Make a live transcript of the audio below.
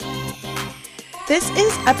This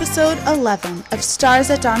is episode 11 of Stars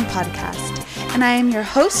at Dawn podcast, and I am your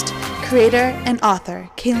host, creator, and author,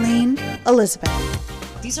 Kayleen Elizabeth.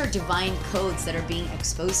 These are divine codes that are being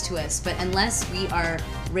exposed to us, but unless we are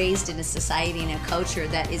raised in a society and a culture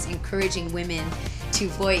that is encouraging women to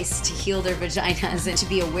voice, to heal their vaginas, and to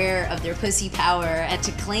be aware of their pussy power, and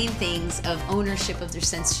to claim things of ownership of their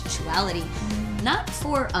sensuality, not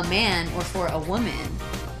for a man or for a woman,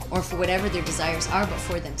 or for whatever their desires are, but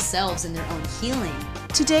for themselves and their own healing.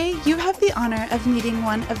 Today, you have the honor of meeting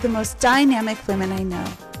one of the most dynamic women I know.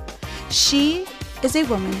 She is a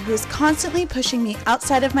woman who is constantly pushing me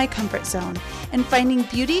outside of my comfort zone and finding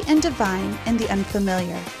beauty and divine in the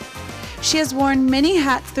unfamiliar. She has worn many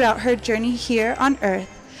hats throughout her journey here on earth,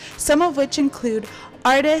 some of which include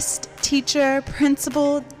artist, teacher,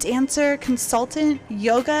 principal, dancer, consultant,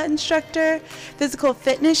 yoga instructor, physical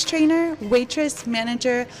fitness trainer, waitress,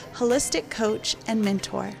 manager, holistic coach, and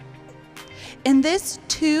mentor. In this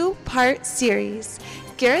two-part series,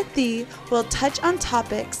 Kirti will touch on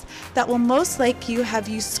topics that will most likely have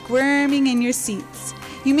you squirming in your seats.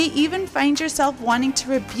 You may even find yourself wanting to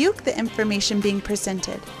rebuke the information being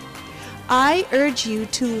presented. I urge you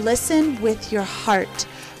to listen with your heart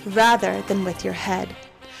rather than with your head.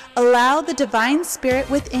 Allow the divine spirit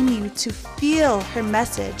within you to feel her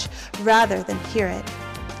message rather than hear it.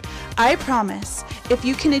 I promise, if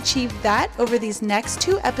you can achieve that over these next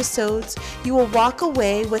 2 episodes, you will walk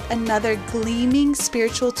away with another gleaming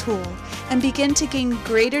spiritual tool and begin to gain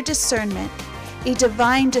greater discernment, a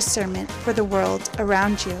divine discernment for the world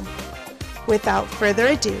around you. Without further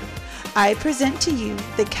ado, I present to you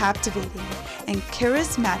the captivating and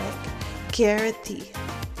charismatic Kirti.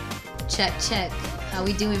 Check, check. How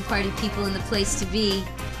we doing, party people in the place to be?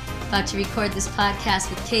 About to record this podcast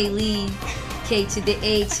with Kayleen. K to the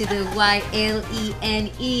A to the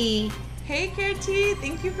Y-L-E-N-E. Hey Kirti,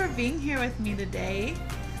 thank you for being here with me today.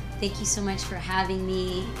 Thank you so much for having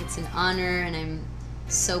me. It's an honor, and I'm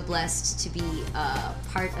so blessed to be a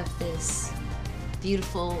part of this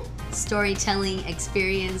beautiful storytelling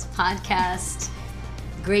experience podcast.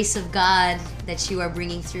 Grace of God that you are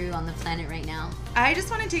bringing through on the planet right now. I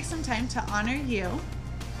just want to take some time to honor you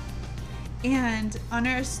and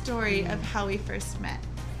honor a story of how we first met.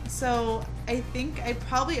 So I think I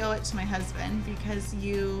probably owe it to my husband because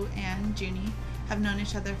you and Junie have known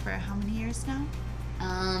each other for how many years now?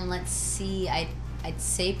 Let's see. I'd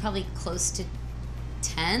say probably close to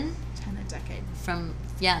 10. 10 a decade. Through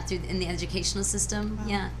in the educational system. Wow.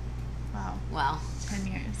 Yeah. Wow. 10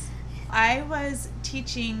 years. I was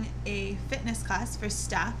teaching a fitness class for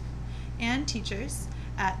staff and teachers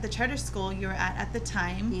at the charter school you were at the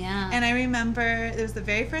time. Yeah. And I remember it was the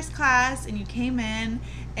very first class, and you came in,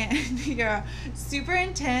 and you're super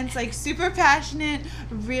intense, like super passionate,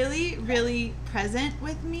 really, really present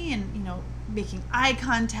with me, and, you know, making eye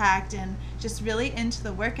contact and just really into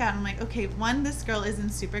the workout. I'm like, okay, 1, this girl is in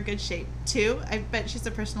super good shape. 2, I bet she's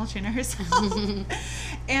a personal trainer herself.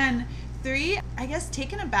 And 3, I guess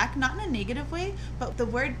taken aback, not in a negative way, but the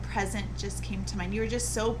word present just came to mind. You were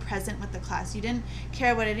just so present with the class. You didn't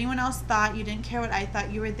care what anyone else thought. You didn't care what I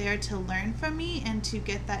thought. You were there to learn from me and to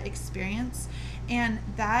get that experience. And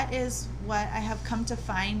that is what I have come to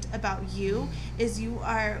find about you, is you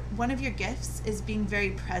are, one of your gifts is being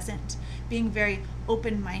very present, being very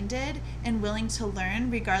open-minded and willing to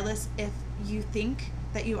learn, regardless if you think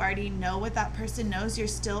that you already know what that person knows. You're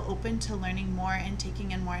still open to learning more and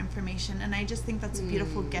taking in more information. And I just think that's a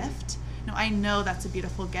beautiful gift. No, I know that's a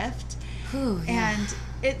beautiful gift. Ooh, yeah. And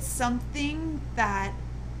it's something that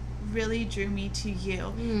really drew me to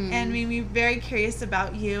you and made me very curious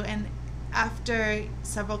about you. And after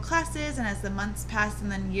several classes, and as the months passed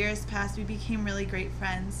and then years passed, we became really great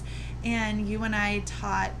friends. And you and I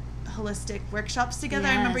taught holistic workshops together.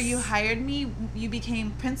 Yes. I remember you hired me, you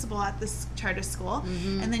became principal at this charter school,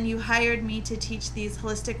 and then you hired me to teach these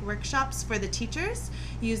holistic workshops for the teachers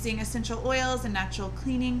using essential oils and natural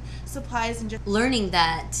cleaning supplies, and just learning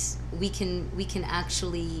that we can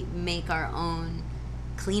actually make our own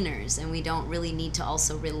cleaners, and we don't really need to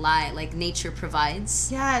also rely, like nature provides.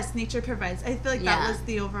 Yes, nature provides. I feel like that was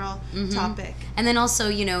the overall topic. And then also,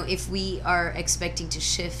 you know, if we are expecting to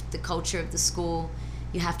shift the culture of the school,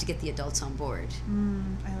 you have to get the adults on board.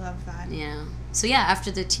 I love that. Yeah. So yeah,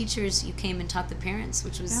 after the teachers, you came and taught the parents,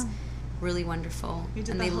 which was really wonderful.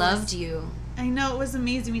 And they loved you. I know, it was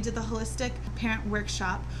amazing. We did the holistic parent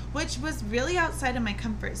workshop, which was really outside of my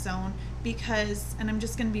comfort zone because, and I'm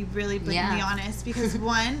just going to be really blatantly honest, because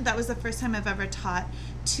 1, that was the first time I've ever taught.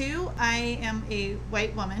 2, I am a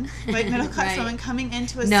white woman, white middle class woman coming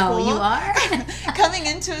into a school. No, you are? Coming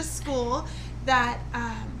into a school that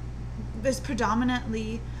is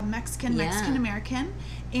predominantly Mexican American,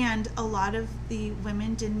 and a lot of the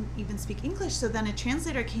women didn't even speak English. So then a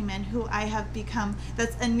translator came in, who I have become,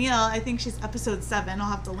 that's Anil, I think she's episode 7, I'll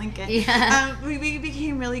have to link it. We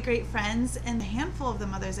became really great friends, and a handful of the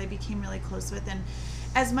mothers I became really close with, and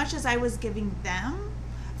as much as I was giving them,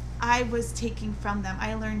 I was taking from them.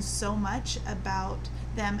 I learned so much about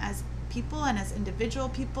them as people and as individual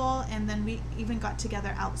people, and then we even got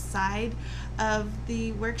together outside of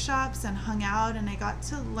the workshops and hung out, and I got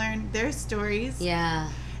to learn their stories. Yeah.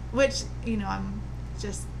 Which, I'm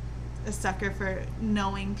just a sucker for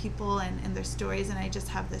knowing people and their stories, and I just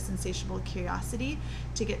have this insatiable curiosity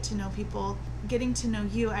to get to know people. Getting to know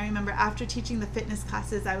you, I remember after teaching the fitness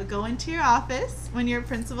classes, I would go into your office when you're a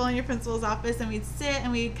principal in your principal's office, and we'd sit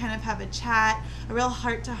and we'd kind of have a chat, a real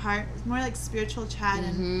heart to heart, more like spiritual chat.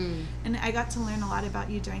 And I got to learn a lot about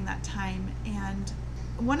you during that time. And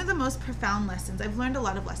one of the most profound lessons, I've learned a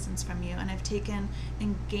lot of lessons from you, and I've taken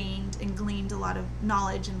and gained and gleaned a lot of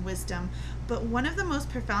knowledge and wisdom, but one of the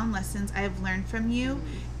most profound lessons I have learned from you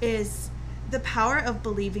is the power of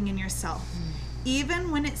believing in yourself.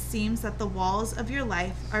 Even when it seems that the walls of your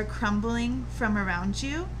life are crumbling from around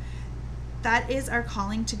you, that is our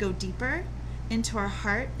calling to go deeper into our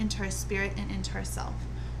heart, into our spirit, and into ourself.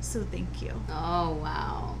 So thank you. Oh,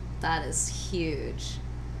 wow. That is huge.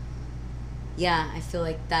 Yeah, I feel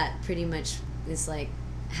like that pretty much is like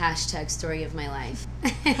hashtag story of my life.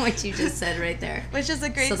 What you just said right there. Which is a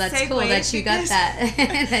great segue. So that's cool that you got that.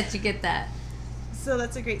 That you get that. So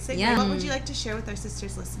that's a great segue. Yeah. What would you like to share with our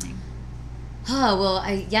sisters listening? Oh,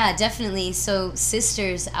 well, definitely. So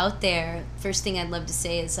sisters out there, first thing I'd love to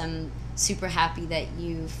say is I'm super happy that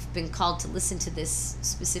you've been called to listen to this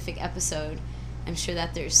specific episode. I'm sure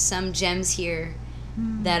that there's some gems here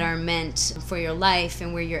that are meant for your life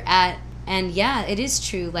and where you're at. And yeah, it is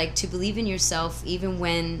true, like, to believe in yourself even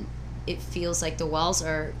when it feels like the walls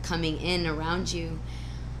are coming in around you.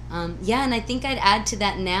 And I think I'd add to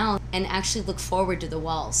that now and actually look forward to the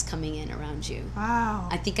walls coming in around you. Wow.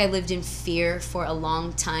 I think I lived in fear for a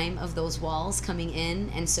long time of those walls coming in,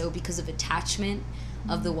 and so because of attachment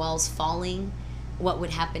of the walls falling, what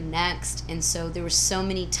would happen next. And so there were so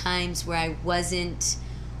many times where I wasn't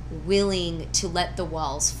willing to let the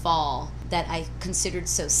walls fall that I considered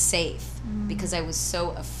so safe because I was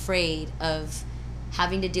so afraid of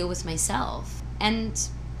having to deal with myself. And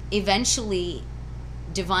eventually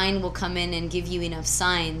divine will come in and give you enough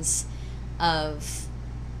signs of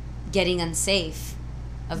getting unsafe,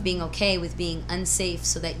 of being okay with being unsafe,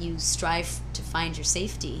 so that you strive to find your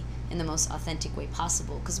safety in the most authentic way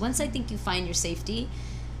possible. Because once I think you find your safety,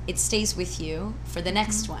 it stays with you for the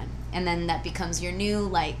next one, and then that becomes your new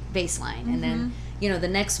like baseline, and then the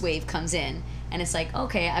next wave comes in, and it's like,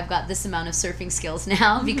 okay, I've got this amount of surfing skills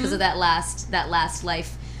now because of that last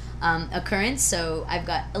life occurrence, so I've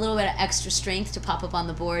got a little bit of extra strength to pop up on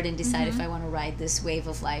the board and decide if I want to ride this wave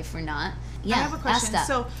of life or not. I have a question.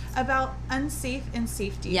 So about unsafe and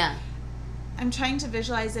safety. Yeah. I'm trying to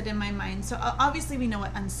visualize it in my mind. So obviously we know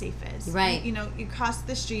what unsafe is. Right. You cross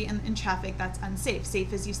the street in traffic, that's unsafe.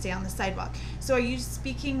 Safe as you stay on the sidewalk. So are you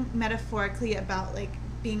speaking metaphorically about like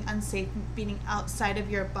being unsafe, being outside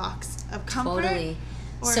of your box of comfort? Totally.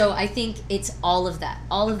 So I think it's all of that,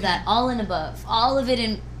 all and above, all of it,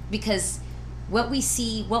 in because what we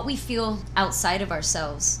see, what we feel outside of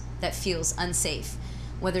ourselves that feels unsafe,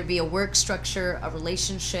 whether it be a work structure, a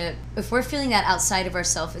relationship, if we're feeling that outside of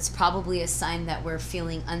ourselves, it's probably a sign that we're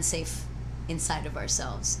feeling unsafe inside of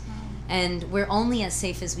ourselves. Wow. And we're only as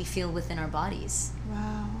safe as we feel within our bodies.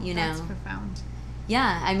 Wow, that's profound.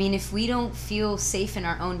 Yeah, I mean, if we don't feel safe in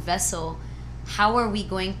our own vessel, how are we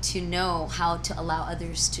going to know how to allow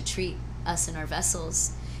others to treat us in our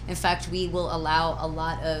vessels? In fact, we will allow a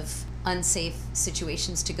lot of unsafe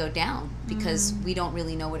situations to go down because we don't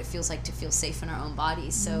really know what it feels like to feel safe in our own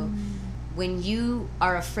bodies. So when you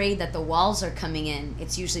are afraid that the walls are coming in,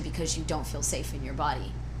 it's usually because you don't feel safe in your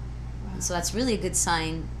body. Wow. And so that's really a good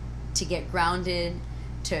sign to get grounded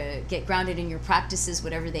in your practices,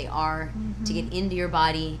 whatever they are, to get into your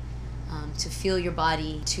body, to feel your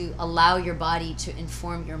body, to allow your body to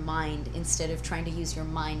inform your mind instead of trying to use your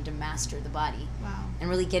mind to master the body. Wow. And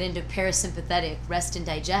really get into parasympathetic, rest and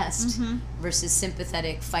digest, versus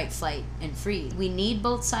sympathetic, fight, flight, and freeze. We need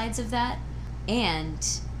both sides of that, and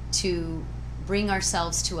to bring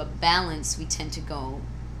ourselves to a balance, we tend to go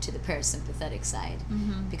to the parasympathetic side.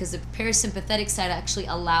 Because the parasympathetic side actually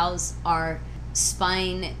allows our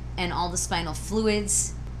spine and all the spinal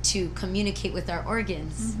fluids to communicate with our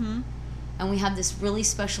organs. And we have this really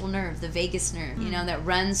special nerve, the vagus nerve, that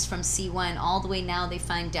runs from C1 all the way, now they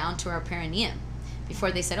find, down to our perineum. Before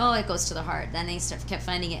they said, oh, it goes to the heart. Then they kept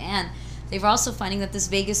finding it. And they're also finding that this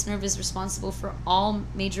vagus nerve is responsible for all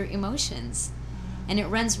major emotions. And it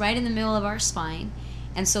runs right in the middle of our spine.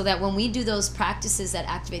 And so that when we do those practices that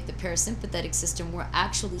activate the parasympathetic system, we're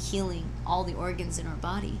actually healing all the organs in our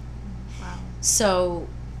body. Wow. So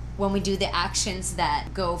when we do the actions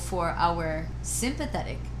that go for our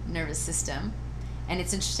sympathetic nervous system, and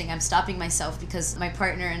it's interesting, I'm stopping myself because my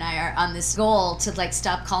partner and I are on this goal to like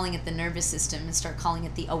stop calling it the nervous system and start calling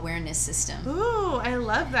it the awareness system. Ooh, I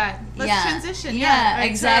love that. Let's transition. Yeah,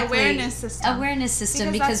 exactly. Awareness system. Awareness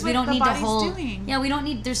system, because we don't need to hold. Doing. Yeah, we don't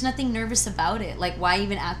need. There's nothing nervous about it. Like, why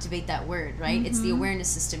even activate that word, right? Mm-hmm. It's the awareness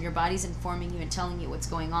system. Your body's informing you and telling you what's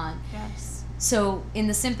going on. Yes. So in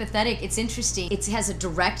the sympathetic, it's interesting. It has a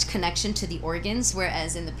direct connection to the organs,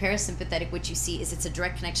 whereas in the parasympathetic, what you see is it's a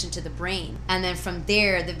direct connection to the brain. And then from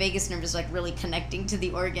there, the vagus nerve is like really connecting to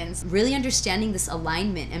the organs. Really understanding this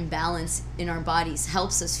alignment and balance in our bodies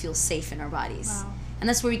helps us feel safe in our bodies. Wow. And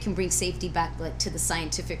that's where we can bring safety back like to the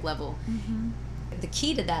scientific level. Mm-hmm. The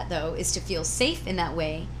key to that, though, is to feel safe in that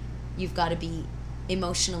way. You've got to be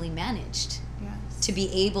emotionally managed. Yes. To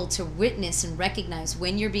be able to witness and recognize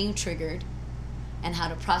when you're being triggered, and how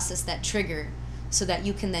to process that trigger so that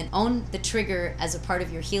you can then own the trigger as a part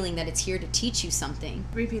of your healing, that it's here to teach you something.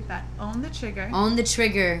 Repeat that. Own the trigger. Own the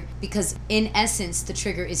trigger, because in essence, the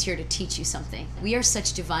trigger is here to teach you something. We are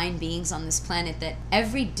such divine beings on this planet that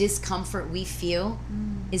every discomfort we feel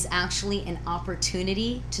is actually an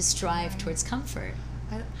opportunity to strive towards comfort.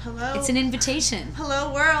 Hello. It's an invitation.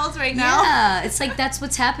 Hello, world, right now. Yeah, it's like that's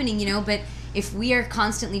what's happening, you know, but if we are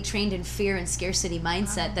constantly trained in fear and scarcity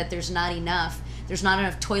mindset that there's not enough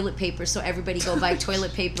toilet paper, so everybody go buy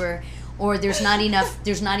toilet paper, or there's not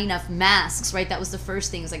enough masks, right? That was the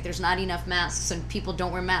first thing. It's like there's not enough masks, and people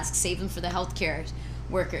don't wear masks. Save them for the healthcare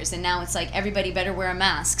workers. And now it's like everybody better wear a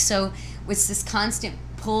mask. So it's this constant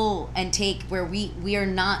pull and take where we are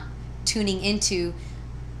not tuning into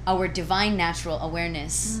our divine natural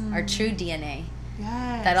awareness, our true DNA.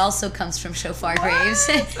 Yes. That also comes from Shofar Graves.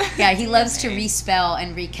 Yeah, he loves to respell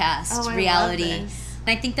and recast reality. I love this.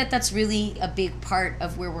 And I think that that's really a big part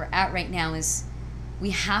of where we're at right now, is we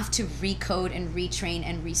have to recode and retrain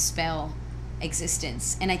and respell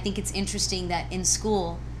existence. And I think it's interesting that in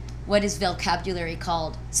school, what is vocabulary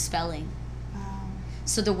called? Spelling. Wow.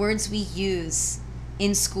 So the words we use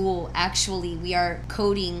in school, actually, we are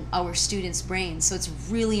coding our students' brains. So it's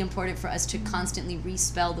really important for us to constantly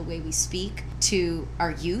respell the way we speak to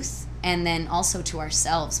our youth, and then also to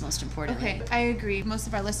ourselves, most importantly. Okay, I agree. Most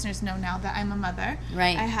of our listeners know now that I'm a mother.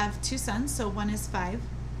 Right. I have 2 sons, so one is 5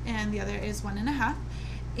 and the other is 1.5.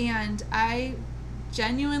 And I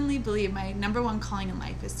genuinely believe my number one calling in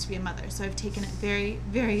life is to be a mother. So I've taken it very,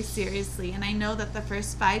 very seriously. And I know that the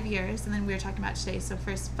first 5 years, and then we were talking about today, so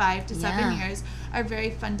first 5 to 7 years are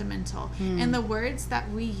very fundamental. And the words that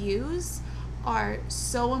we use are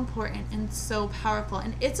so important and so powerful.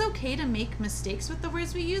 And it's okay to make mistakes with the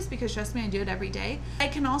words we use, because trust me, I do it every day. I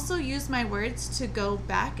can also use my words to go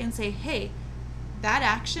back and say, hey, that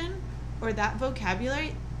action or that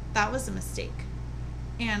vocabulary, that was a mistake.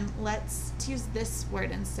 And let's use this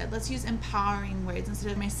word instead. Let's use empowering words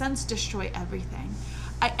instead of my sons destroy everything.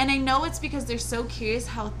 And I know it's because they're so curious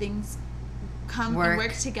how things come and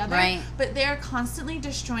work together, right. But they're constantly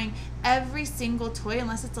destroying every single toy,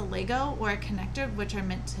 unless it's a Lego or a connector, which are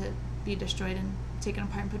meant to be destroyed and taken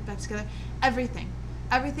apart and put back together. Everything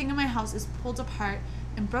in my house is pulled apart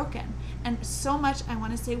and broken. And so much I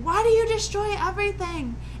want to say, why do you destroy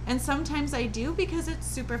everything? And sometimes I do, because it's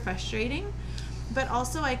super frustrating. But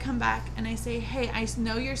also I come back and I say, hey, I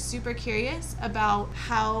know you're super curious about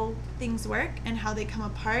how things work and how they come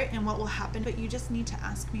apart and what will happen, but you just need to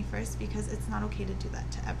ask me first, because it's not okay to do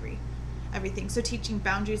that to everything. So teaching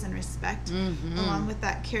boundaries and respect along with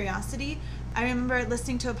that curiosity. I remember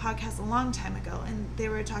listening to a podcast a long time ago, and they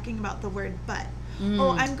were talking about the word but.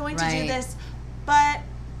 Oh, I'm going to do this, but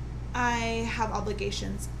I have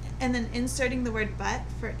obligations. And then inserting the word but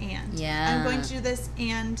for and. Yeah. I'm going to do this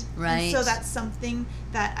and. Right. And so that's something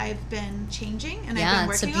that I've been changing and I've been working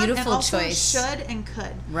on. It's a beautiful and also choice. Should and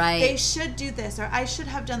could. Right. They should do this, or I should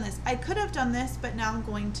have done this. I could have done this, but now I'm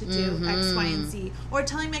going to do X, Y, and Z. Or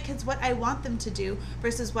telling my kids what I want them to do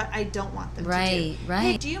versus what I don't want them to do. Right.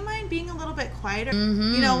 Hey, do you mind being a little bit quieter?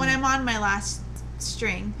 You know, when I'm on my last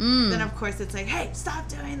string, then of course it's like, hey, stop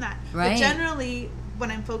doing that. Right. But generally, what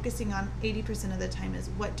I'm focusing on 80% of the time is,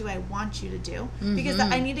 what do I want you to do? Because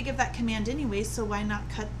I need to give that command anyway, so why not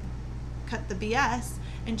cut the BS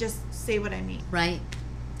and just say what I mean? Right.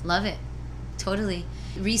 Love it. Totally.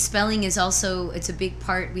 Respelling is also, it's a big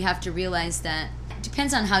part. We have to realize that it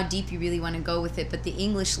depends on how deep you really want to go with it, but the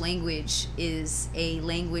English language is a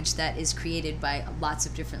language that is created by lots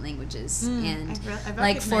of different languages. And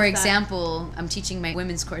like, for example, I'm teaching my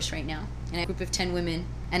women's course right now in a group of 10 women,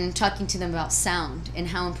 and I'm talking to them about sound and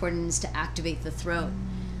how important it is to activate the throat.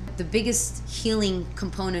 The biggest healing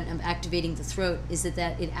component of activating the throat is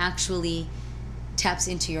that it actually taps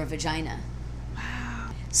into your vagina.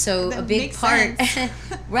 So that a big part,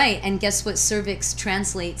 right, and guess what cervix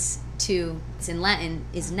translates to, it's in Latin,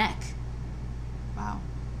 is neck. Wow.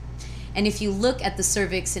 And if you look at the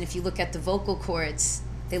cervix and if you look at the vocal cords,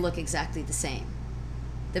 they look exactly the same.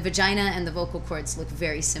 The vagina and the vocal cords look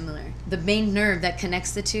very similar. The main nerve that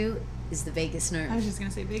connects the two is the vagus nerve. I was just going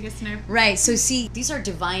to say vagus nerve. Right. So see, these are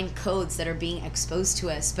divine codes that are being exposed to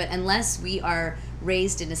us. But unless we are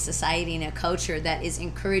raised in a society and a culture that is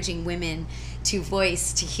encouraging women to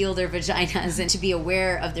voice, to heal their vaginas, and to be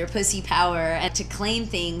aware of their pussy power, and to claim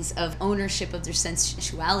things of ownership of their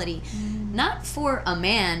sensuality, not for a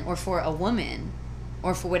man or for a woman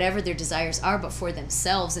or for whatever their desires are, but for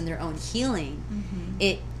themselves and their own healing,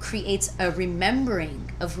 it creates a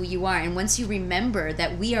remembering of who you are. And once you remember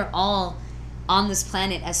that we are all on this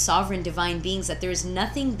planet as sovereign divine beings, that there is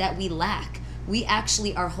nothing that we lack, we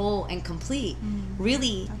actually are whole and complete.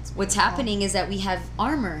 Really, what's happening is that we have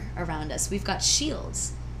armor around us. We've got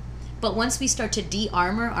shields. But once we start to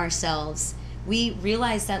de-armor ourselves, we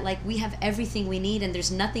realize that, like, we have everything we need, and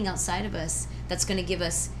there's nothing outside of us that's going to give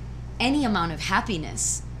us any amount of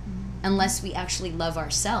happiness unless we actually love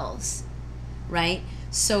ourselves, right?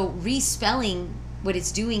 So respelling, what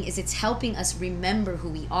it's doing is it's helping us remember who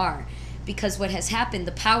we are. Because what has happened,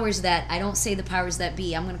 the powers that, I don't say the powers that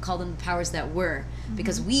be, I'm going to call them the powers that were,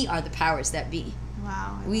 because we are the powers that be.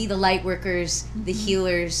 Wow. We, the light workers, the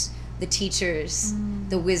healers, the teachers,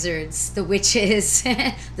 the wizards, the witches,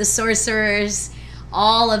 the sorcerers,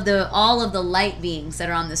 all of the light beings that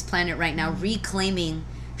are on this planet right now, reclaiming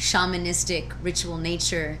shamanistic ritual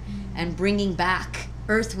nature and bringing back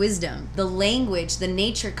earth wisdom. The language, the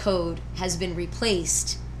nature code has been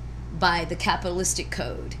replaced by the capitalistic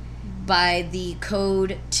code, by the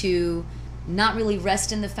code to not really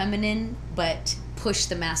rest in the feminine, but push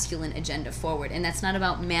the masculine agenda forward. And that's not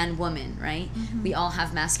about man, woman, right? We all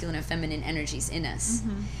have masculine and feminine energies in us.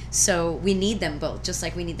 So we need them both, just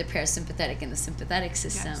like we need the parasympathetic and the sympathetic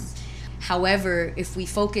system. Yes. However, if we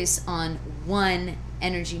focus on one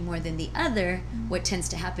energy more than the other, what tends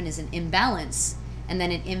to happen is an imbalance. And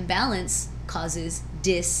then an imbalance causes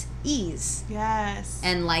dis-ease. Yes.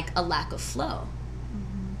 And like a lack of flow.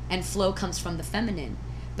 And flow comes from the feminine.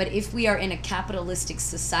 But if we are in a capitalistic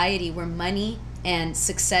society where money and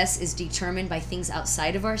success is determined by things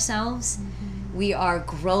outside of ourselves, we are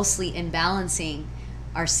grossly imbalancing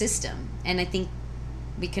our system. And I think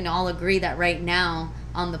we can all agree that right now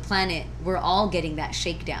on the planet, we're all getting that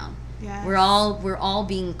shakedown. Yes. We're all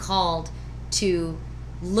being called to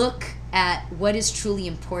look at what is truly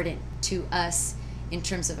important to us in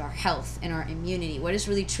terms of our health and our immunity, what is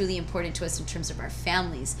really truly important to us in terms of our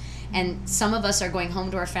families. And some of us are going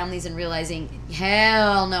home to our families and realizing,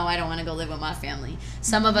 hell no, I don't want to go live with my family.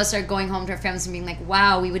 Some of us are going home to our families and being like,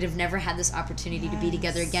 wow, we would have never had this opportunity to be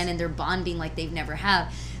together again, and they're bonding like they've never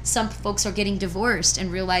have. Some folks are getting divorced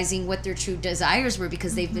and realizing what their true desires were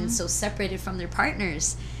because they've been so separated from their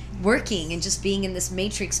partners, working and just being in this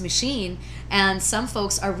matrix machine. And some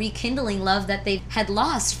folks are rekindling love that they had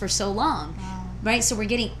lost for so long. Wow. Right? So we're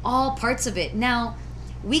getting all parts of it. Now,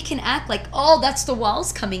 we can act like, oh, that's the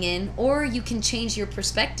walls coming in, or you can change your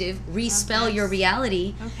perspective, respell your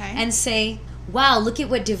reality, and say, wow, look at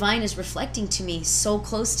what divine is reflecting to me, so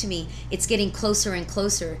close to me. It's getting closer and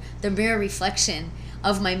closer. The mirror reflection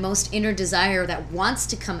of my most inner desire that wants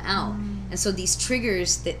to come out. And so these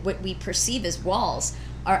triggers, that what we perceive as walls,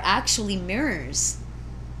 are actually mirrors,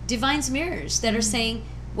 divine's mirrors, that are saying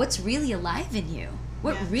what's really alive in you.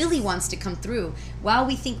 What really wants to come through. While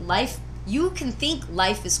we think life, you can think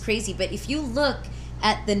life is crazy, but if you look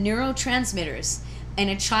at the neurotransmitters in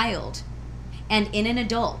a child and in an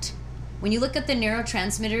adult, when you look at the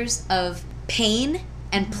neurotransmitters of pain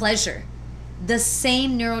and pleasure, the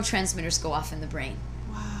same neurotransmitters go off in the brain.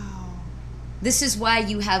 Wow. This is why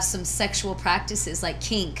you have some sexual practices like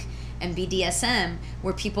kink and BDSM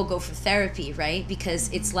where people go for therapy, right?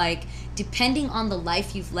 Because it's like, depending on the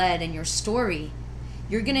life you've led and your story,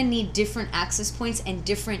 you're going to need different access points and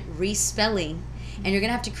different respelling, and you're going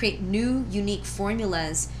to have to create new, unique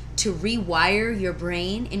formulas to rewire your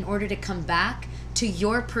brain in order to come back to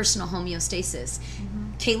your personal homeostasis.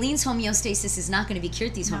 Kayleen's homeostasis is not going to be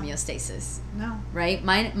Kirti's homeostasis. No. Right?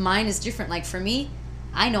 Mine is different. Like for me,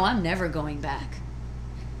 I know I'm never going back.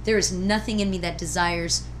 There is nothing in me that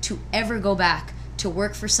desires to ever go back to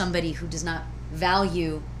work for somebody who does not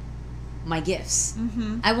value my gifts.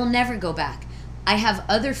 I will never go back. I have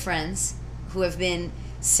other friends who have been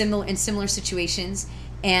in similar situations,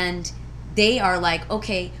 and they are like,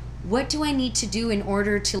 okay, what do I need to do in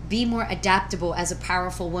order to be more adaptable as a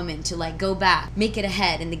powerful woman, to like go back, make it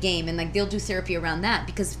ahead in the game? And like they'll do therapy around that,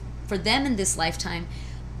 because for them in this lifetime,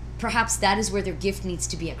 perhaps that is where their gift needs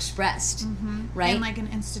to be expressed, right? In like an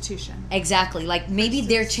institution. Exactly. Like maybe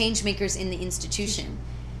they're change makers in the institution.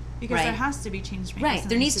 Because there has to be change makers. Right.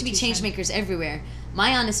 There needs to be change makers everywhere.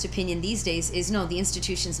 My honest opinion these days is no, the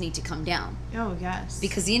institutions need to come down. Oh, yes.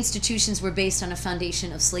 Because the institutions were based on a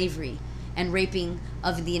foundation of slavery and raping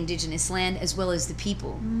of the indigenous land as well as the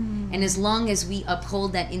people. And as long as we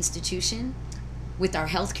uphold that institution with our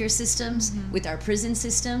healthcare systems, with our prison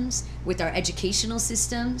systems, with our educational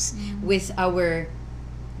systems, with our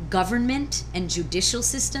government and judicial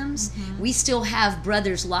systems, we still have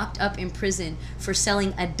brothers locked up in prison for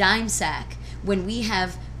selling a dime sack when we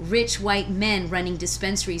have rich white men running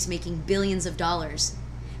dispensaries making billions of dollars.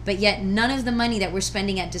 But yet none of the money that we're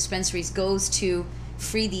spending at dispensaries goes to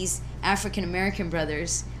free these African American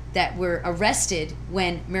brothers that were arrested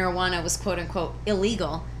when marijuana was quote unquote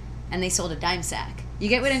illegal and they sold a dime sack. You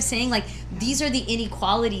get what I'm saying? Like these are the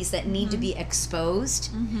inequalities that need to be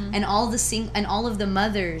exposed, and all of the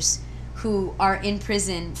mothers who are in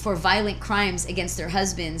prison for violent crimes against their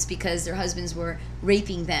husbands because their husbands were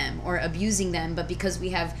raping them or abusing them, but because we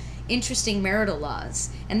have interesting marital laws.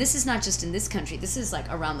 And this is not just in this country, this is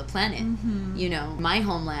like around the planet. You know, my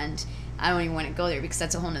homeland, I don't even want to go there because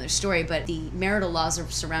that's a whole nother story, but the marital laws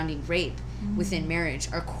surrounding rape within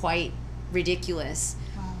marriage are quite ridiculous.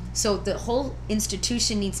 So the whole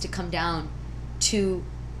institution needs to come down to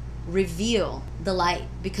reveal the light,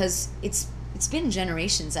 because it's been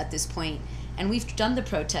generations at this point, and we've done the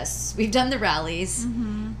protests, we've done the rallies.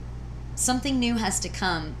 Something new has to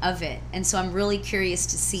come of it, and so I'm really curious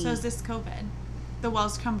to see. So is this COVID? The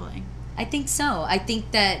wall's crumbling? I think so. I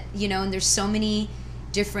think that, you know, and there's so many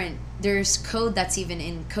different, there's code that's even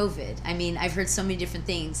in COVID. I mean, I've heard so many different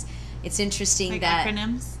things. It's interesting like that...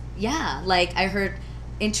 acronyms? Yeah, like I heard...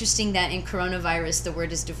 Interesting that in coronavirus, the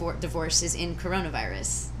word is divorce is in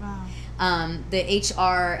coronavirus. Wow. The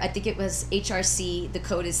HR, I think it was HRC, the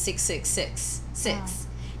code is 6666.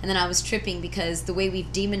 Wow. And then I was tripping because the way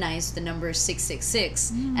we've demonized the number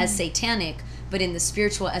 666 as satanic, but in the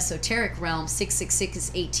spiritual esoteric realm, 666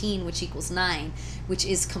 is 18, which equals 9, which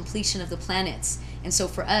is completion of the planets. And so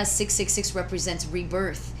for us, 666 represents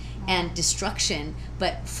rebirth and destruction,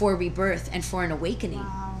 but for rebirth and for an awakening.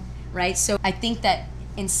 Right? So I think that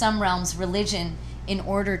in some realms, religion, in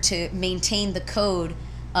order to maintain the code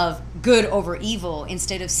of good over evil,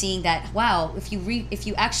 instead of seeing that, wow, if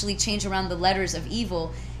you actually change around the letters of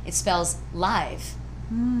evil, it spells live.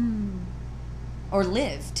 Or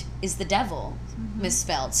lived is the devil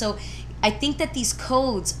misspelled. So I think that these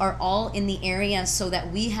codes are all in the area so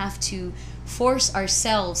that we have to force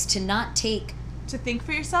ourselves to not take... To think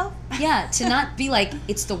for yourself? Yeah, to not be like,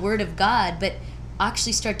 it's the word of God, but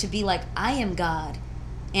actually start to be like, I am God.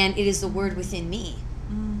 And it is the word within me,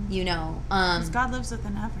 you know. Because God lives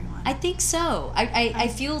within everyone. I think so. I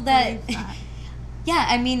feel that, yeah,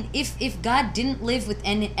 I mean, if God didn't live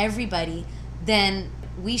within everybody, then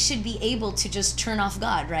we should be able to just turn off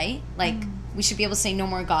God, right? Like, we should be able to say no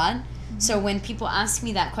more God. So when people ask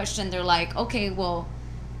me that question, they're like, okay, well,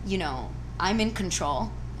 you know, I'm in control.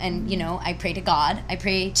 And, you know, I pray to God. I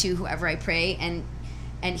pray to whoever I pray, and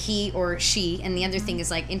he or she. And the other thing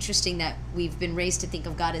is, like, interesting that we've been raised to think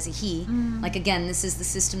of God as a he. Like, again, this is the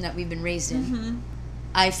system that we've been raised in.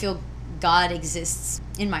 I feel God exists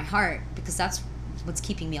in my heart because that's what's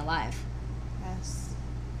keeping me alive. Yes.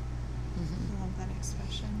 I love that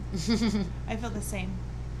expression. I feel the same.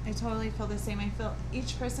 I totally feel the same. I feel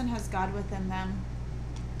each person has God within them.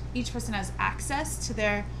 Each person has access to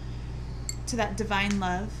that divine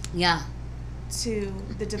love. Yeah. To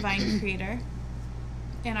the divine creator.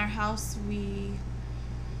 In our house, we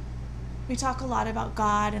talk a lot about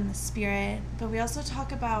God and the spirit, but we also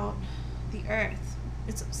talk about the earth.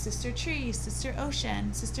 It's sister tree, sister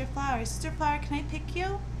ocean, sister flower. Sister flower, can I pick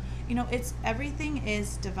you? You know, it's everything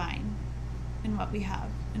is divine in what we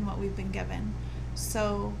have, in what we've been given.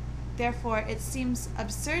 So therefore, it seems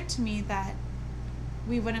absurd to me that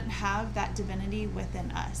we wouldn't have that divinity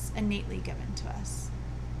within us, innately given to us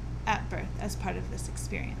at birth as part of this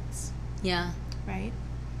experience. Yeah. Right?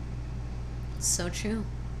 So true.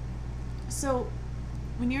 So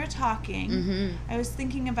when you were talking, I was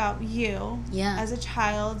thinking about you as a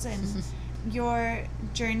child, your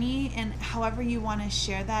journey and however you want to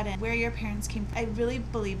share that and where your parents came from. I really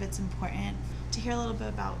believe it's important to hear a little bit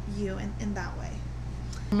about you in that way.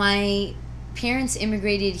 My parents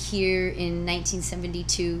immigrated here in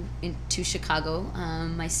 1972 to Chicago.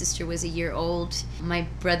 My sister was a year old. My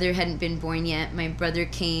brother hadn't been born yet. My brother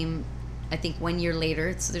came, I think, 1 year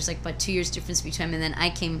later. So there's like about 2 years difference between him. And then I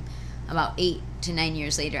came about 8 to 9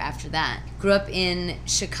 years later after that. Grew up in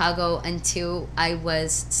Chicago until I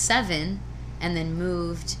was 7, and then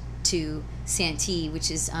moved to Santee,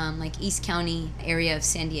 which is like East County area of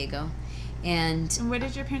San Diego. And where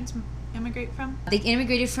did your parents immigrate from? They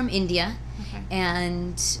immigrated from India. Okay.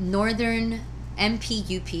 And northern MP,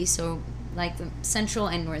 UP, so like central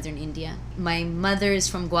and northern India. My mother is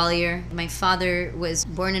from Gwalior. My father was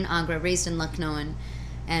born in Agra, raised in Lucknow,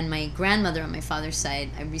 and my grandmother on my father's side,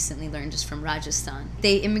 I recently learned, is from Rajasthan.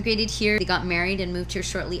 They immigrated here. They got married and moved here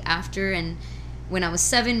shortly after. And when I was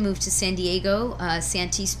 7, moved to San Diego,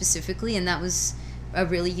 Santee specifically, and that was a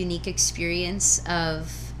really unique experience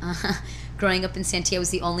of growing up in Santee. I was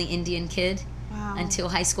the only Indian kid. Wow. Until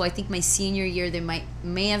high school. I think my senior year there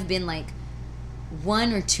may have been like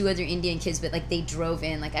 1 or 2 other Indian kids, but like they drove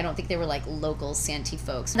in. Like I don't think they were like local Santee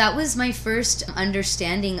folks. That was my first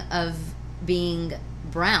understanding of being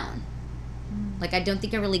brown. Like I don't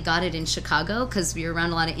think I really got it in Chicago because we were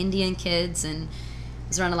around a lot of Indian kids and I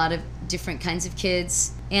was around a lot of different kinds of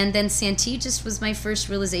kids. And then Santee just was my first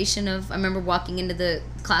realization of, I remember walking into the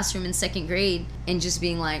classroom in 2nd grade and just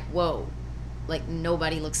being like, whoa, like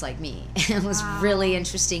nobody looks like me. It was really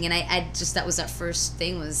interesting. And I just, that was that first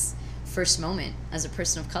moment as a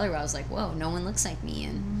person of color where I was like, whoa, no one looks like me.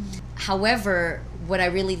 And however, what I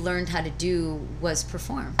really learned how to do was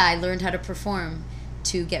perform. I learned how to perform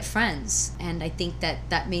to get friends. And I think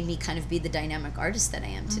that made me kind of be the dynamic artist that I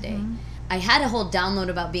am today. I had a whole download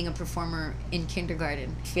about being a performer in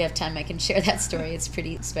kindergarten. If we have time, I can share that story. It's a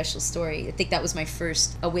pretty special story. I think that was my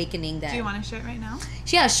first awakening. Do you want to share it right now?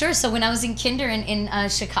 Yeah, sure. So when I was in kinder in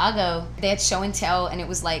Chicago, they had show and tell, and it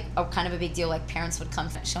was like a kind of a big deal. Like parents would come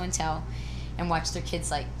to show and tell and watch their kids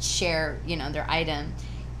like share, their item.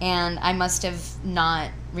 And I must have not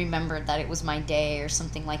remembered that it was my day or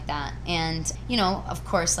something like that. And, of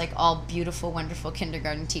course, like all beautiful, wonderful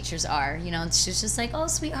kindergarten teachers are, she's just like, oh,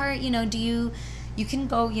 sweetheart, you can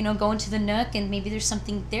go, go into the nook and maybe there's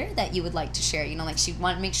something there that you would like to share. Like she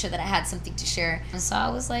wanted to make sure that I had something to share. And so I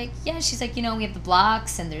was like, yeah, she's like, we have the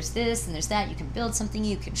blocks and there's this and there's that. You can build something,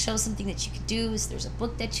 you can show something that you can do. So there's a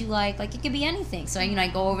book that you like it could be anything. So, I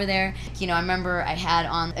go over there. I remember I had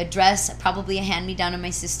on a dress, probably a hand-me-down of my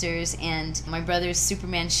sister's, and my brother's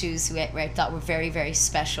Superman shoes, who I thought were very, very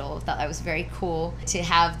special. I thought I was very cool to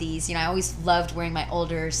have these. I always loved wearing my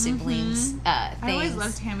older siblings' things. I always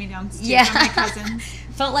loved hand-me-downs too, yeah. from my cousins.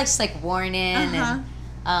 Felt like just like worn in and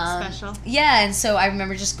special. Yeah, and so I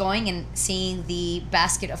remember just going and seeing the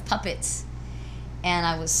basket of puppets, and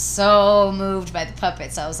I was so moved by the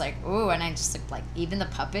puppets. I was like, ooh, and I just looked like, even the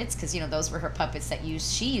puppets, because those were her puppets that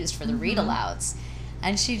she used for the read alouds,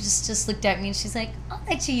 and she just looked at me and she's like, I'll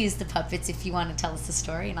let you use the puppets if you want to tell us the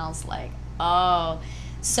story. And I was like, oh.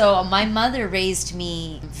 So my mother raised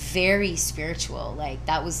me very spiritual. Like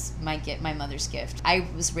that was my mother's gift. I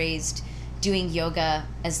was raised doing yoga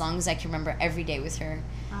as long as I can remember every day with her.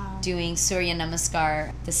 Wow. Doing Surya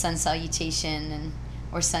Namaskar, the sun salutation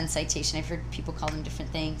or sun citation. I've heard people call them different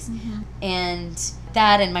things. And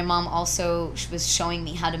that, and my mom also was showing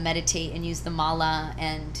me how to meditate and use the mala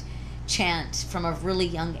and chant from a really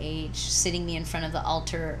young age, sitting me in front of the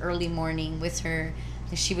altar early morning with her.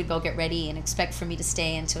 She would go get ready and expect for me to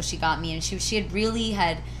stay until she got me. And she had really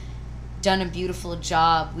done a beautiful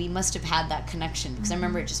job. We must have had that connection because I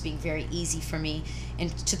remember it just being very easy for me,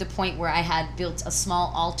 and to the point where I had built a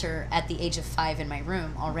small altar at the age of 5 in my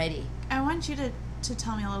room already. I want you to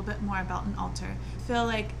tell me a little bit more about an altar. I feel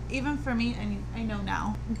like even for me, I know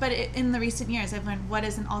now, but in the recent years I've learned what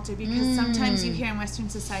is an altar, because sometimes you hear in Western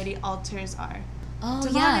society altars are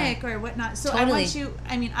demonic or whatnot. So totally. I want you,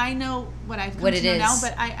 I know what I've come to know now,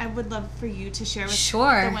 but I would love for you to share with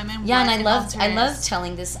the women. Yeah, and I love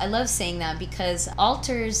telling this. I love saying that because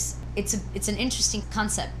altars, it's an interesting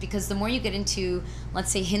concept, because the more you get into,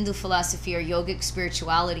 let's say, Hindu philosophy or yogic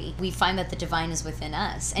spirituality, we find that the divine is within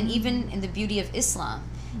us. And even in the beauty of Islam,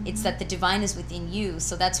 it's that the divine is within you.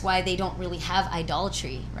 So that's why they don't really have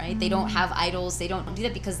idolatry, right? They don't have idols. They don't do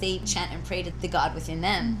that because they chant and pray to the God within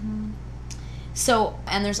them. So,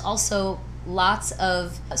 and there's also lots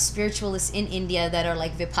of spiritualists in India that are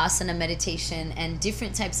like Vipassana meditation and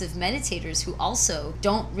different types of meditators who also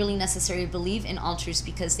don't really necessarily believe in altars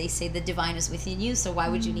because they say the divine is within you, so why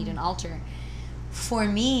would you need an altar? For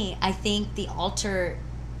me, I think the altar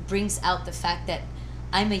brings out the fact that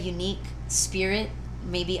I'm a unique spirit,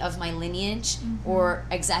 maybe of my lineage, or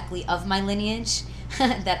exactly of my lineage,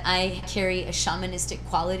 that I carry a shamanistic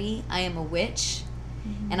quality. I am a witch,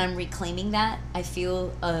 and I'm reclaiming that. I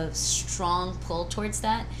feel a strong pull towards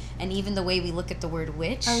that. And even the way we look at the word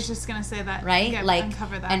witch. I was just going to say that. Right? Yeah, like,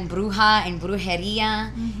 uncover that. and bruja and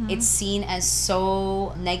brujeria, it's seen as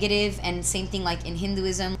so negative. And same thing like in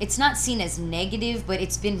Hinduism. It's not seen as negative, but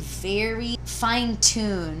it's been very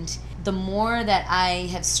fine-tuned. The more that I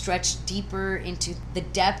have stretched deeper into the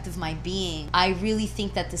depth of my being, I really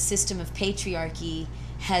think that the system of patriarchy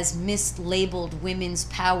has mislabeled women's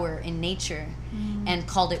power in nature and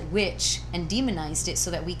called it witch and demonized it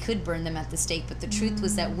so that we could burn them at the stake. But the truth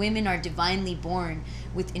was that women are divinely born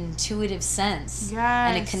with intuitive sense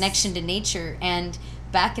and a connection to nature. And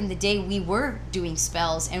back in the day, we were doing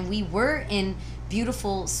spells, and we were in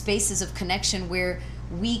beautiful spaces of connection where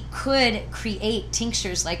we could create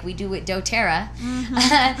tinctures like we do with doTERRA,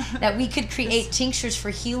 that we could create tinctures for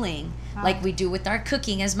healing, like we do with our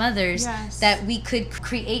cooking as mothers, that we could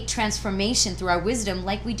create transformation through our wisdom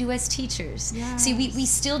like we do as teachers. See, we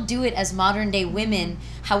still do it as modern day women.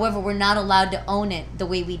 However, we're not allowed to own it the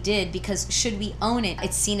way we did, because should we own it,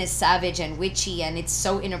 it's seen as savage and witchy, and it's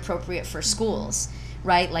so inappropriate for schools,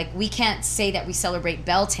 right? Like, we can't say that we celebrate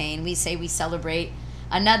Beltane. We say we celebrate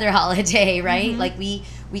another holiday, right? Like, we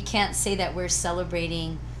can't say that we're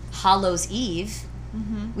celebrating Hallows Eve.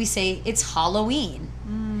 We say it's Halloween.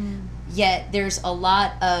 Yet there's a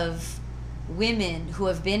lot of women who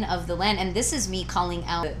have been of the land, and this is me calling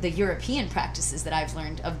out the European practices that I've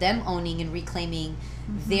learned of them owning and reclaiming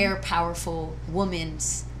their powerful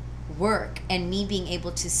woman's work, and me being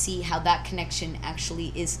able to see how that connection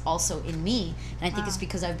actually is also in me. And I think it's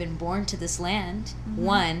because I've been born to this land,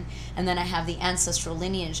 one, and then I have the ancestral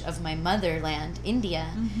lineage of my motherland, India,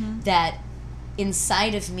 that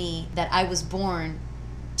inside of me, that I was born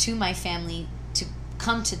to my family to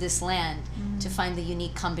come to this land to find the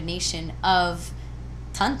unique combination of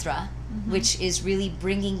Tantra, which is really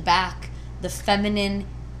bringing back the feminine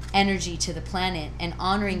energy to the planet and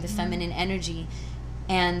honoring the feminine energy.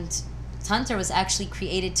 And Tantra was actually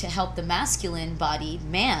created to help the masculine body,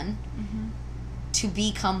 man, to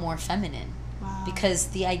become more feminine. Because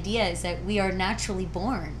the idea is that we are naturally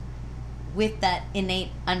born with that innate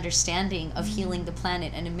understanding of healing the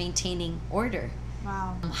planet and of maintaining order.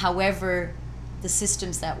 However, the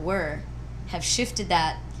systems that have shifted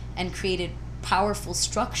that and created powerful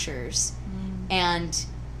structures and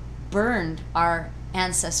burned our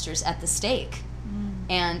ancestors at the stake.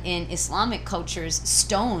 And in Islamic cultures,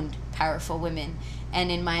 stoned powerful women.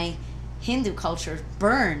 And in my Hindu culture,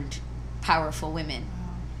 burned powerful women.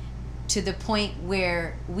 To the point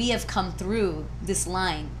where we have come through this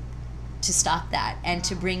line to stop that and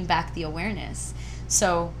to bring back the awareness.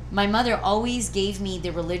 So my mother always gave me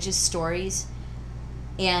the religious stories,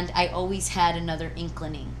 and I always had another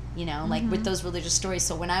inclining, you know, like with those religious stories.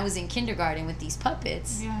 So when I was in kindergarten with these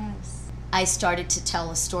puppets, I started to tell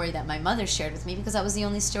a story that my mother shared with me, because that was the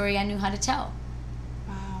only story I knew how to tell.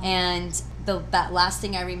 And that last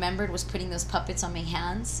thing I remembered was putting those puppets on my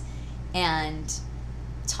hands and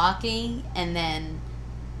talking, and then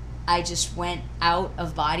I just went out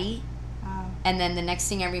of body. And then the next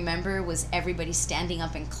thing I remember was everybody standing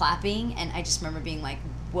up and clapping, and I just remember being like,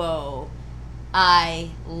 whoa,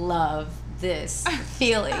 I love this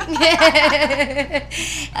feeling.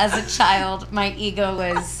 As a child, my ego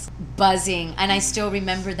was buzzing, and I still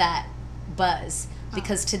remember that buzz,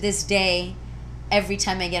 because to this day, every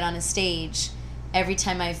time I get on a stage, every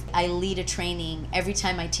time I lead a training, every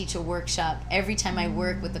time I teach a workshop, every time I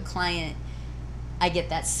work with a client, I get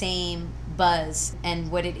that same buzz.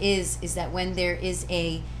 And what it is that when there is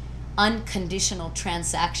a unconditional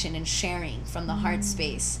transaction and sharing from the heart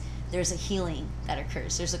space, there's a healing that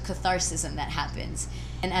occurs. There's a catharsis that happens.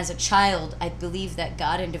 And as a child, I believe that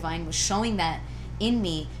God and Divine was showing that in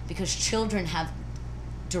me, because children have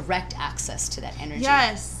direct access to that energy.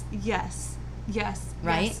 Yes.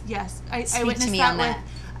 Right? Yes. I Speak witnessed to me that on that.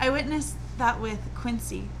 I witnessed that with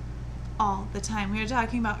Quincy all the time. We were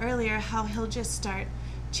talking about earlier how he'll just start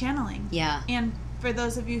channeling. Yeah. And for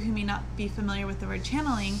those of you who may not be familiar with the word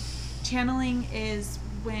channeling is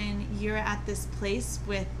when you're at this place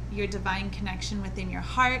with your divine connection within your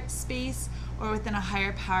heart space or within a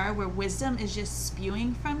higher power where wisdom is just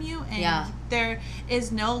spewing from you, and there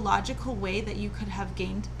is no logical way that you could have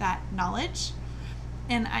gained that knowledge.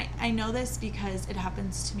 And I know this because it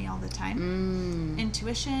happens to me all the time.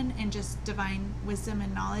 Intuition and just divine wisdom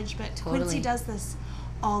and knowledge. But Quincy does this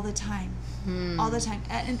all the time. All the time.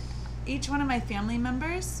 And each one of my family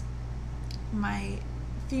members, my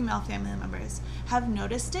female family members have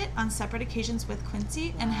noticed it on separate occasions with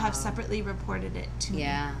Quincy and have separately reported it to me.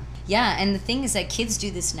 Yeah, and the thing is that kids do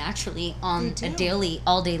this naturally on a daily,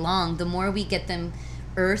 all day long. The more we get them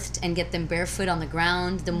earthed and get them barefoot on the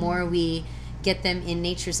ground, the more we get them in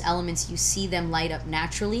nature's elements, you see them light up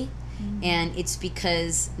naturally. And it's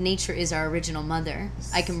because nature is our original mother.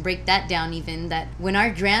 I can break that down even, that when our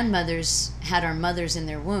grandmothers had our mothers in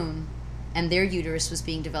their womb and their uterus was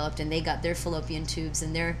being developed and they got their fallopian tubes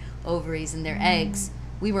and their ovaries and their eggs,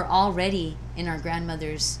 we were already in our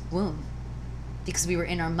grandmother's womb because we were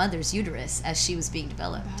in our mother's uterus as she was being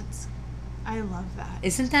developed. I love that.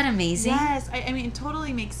 Isn't that amazing? Yes. I mean, it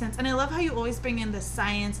totally makes sense. And I love how you always bring in the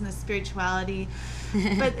science and the spirituality,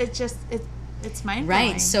 but it's mind-blowing.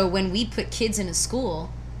 Right. So when we put kids in a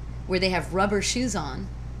school where they have rubber shoes on,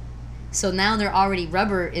 so now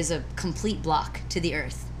rubber is a complete block to the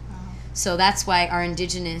earth. Wow. So that's why our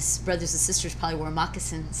indigenous brothers and sisters probably wore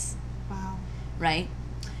moccasins. Wow. Right?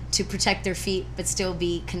 To protect their feet but still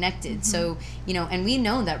be connected. So, and we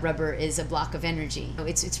know that rubber is a block of energy. So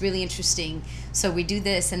it's really interesting. So we do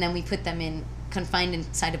this and then we put them confined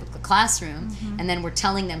inside of a classroom, and then we're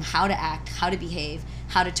telling them how to act, how to behave,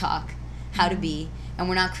 how to talk, how to be, and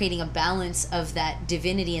we're not creating a balance of that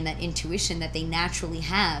divinity and that intuition that they naturally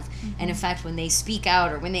have. And in fact, when they speak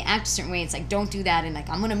out or when they act a certain way, it's like, don't do that, and like,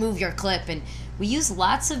 I'm going to move your clip. And we use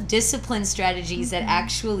lots of discipline strategies that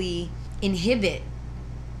actually inhibit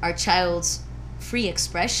our child's free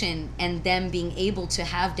expression and them being able to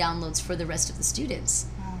have downloads for the rest of the students.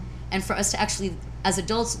 Wow. And for us to actually, as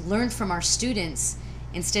adults, learn from our students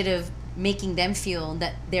instead of making them feel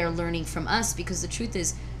that they're learning from us, because the truth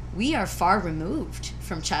is, we are far removed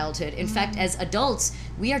from childhood. In fact, as adults,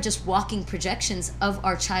 we are just walking projections of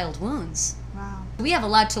our child wounds. Wow. We have a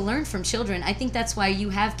lot to learn from children. I think that's why you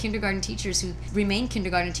have kindergarten teachers who remain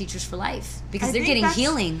kindergarten teachers for life, because they're getting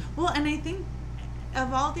healing. Well, and I think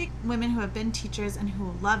of all the women who have been teachers and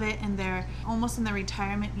who love it and they're almost in their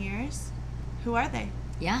retirement years, who are they?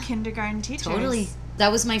 Yeah. Kindergarten teachers. Totally.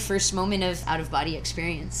 That was my first moment of out-of-body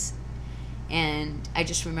experience. And I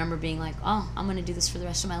just remember being like, oh, I'm going to do this for the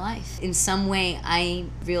rest of my life. In some way, I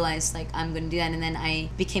realized, like, I'm going to do that. And then I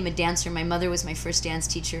became a dancer. My mother was my first dance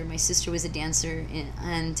teacher. My sister was a dancer.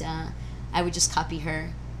 And I would just copy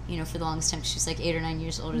her, for the longest time. She was like 8 or 9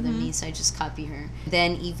 years older than me, so I just copy her.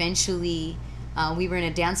 Then eventually, we were in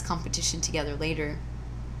a dance competition together later.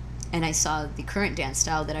 And I saw the current dance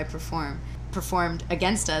style that I performed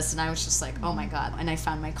against us. And I was just like, oh, my God. And I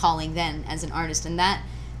found my calling then as an artist. And that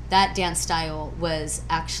dance style was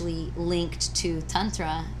actually linked to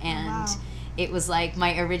Tantra, and it was like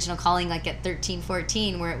my original calling, like at 13,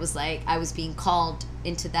 14, where it was like I was being called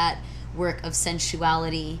into that work of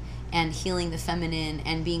sensuality and healing the feminine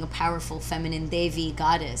and being a powerful feminine Devi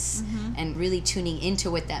goddess, and really tuning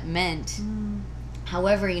into what that meant.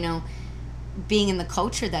 However, being in the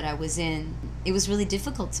culture that I was in, it was really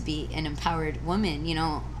difficult to be an empowered woman.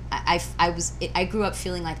 I grew up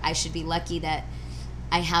feeling like I should be lucky that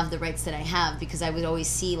I have the rights that I have, because I would always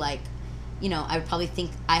see I would probably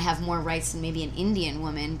think I have more rights than maybe an Indian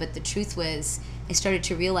woman. But the truth was, I started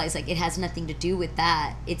to realize it has nothing to do with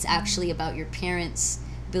that. It's actually about your parents'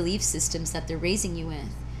 belief systems that they're raising you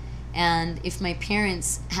with. And if my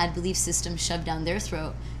parents had belief systems shoved down their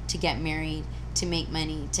throat to get married, to make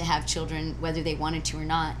money, to have children, whether they wanted to or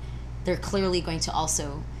not, they're clearly going to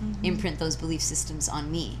also imprint those belief systems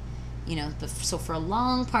on me. So for a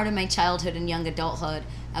long part of my childhood and young adulthood,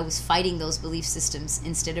 I was fighting those belief systems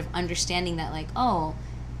instead of understanding that,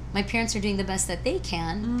 my parents are doing the best that they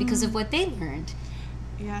can because of what they learned.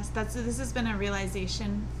 Yes, this has been a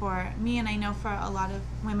realization for me, and I know for a lot of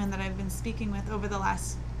women that I've been speaking with over the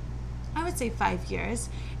last, I would say 5 years,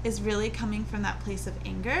 is really coming from that place of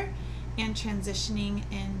anger and transitioning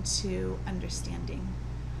into understanding,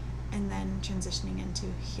 and then transitioning into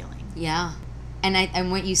healing. Yeah. And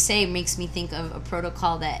what you say makes me think of a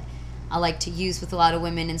protocol that I like to use with a lot of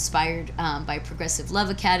women inspired by progressive love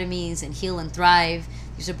academies and Heal and Thrive.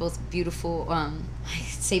 These are both beautiful, I'd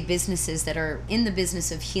say, businesses that are in the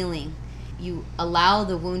business of healing. You allow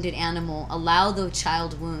the wounded animal, allow the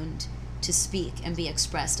child wound to speak and be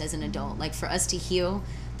expressed as an adult. Like for us to heal,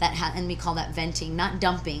 and we call that venting, not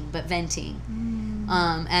dumping, but venting.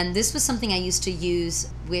 And this was something I used to use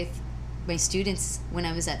with my students when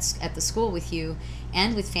I was at the school with you,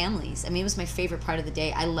 and with families. I mean, it was my favorite part of the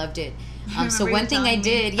day. I loved it. So one thing I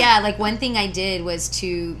did was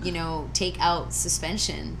to, take out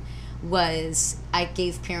suspension. Was I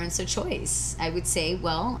gave parents a choice. I would say,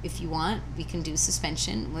 well, if you want, we can do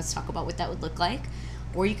suspension. Let's talk about what that would look like.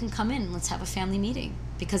 Or you can come in and let's have a family meeting.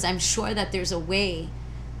 Because I'm sure that there's a way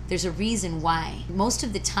there's a reason why. Most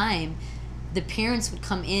of the time, the parents would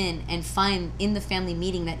come in and find in the family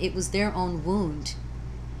meeting that it was their own wound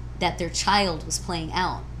that their child was playing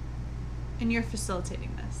out. And you're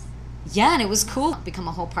facilitating this. Yeah, and it was cool. Become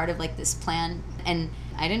a whole part of like this plan. And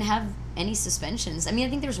I didn't have any suspensions. I mean, I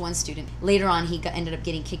think there was one student. Later on, ended up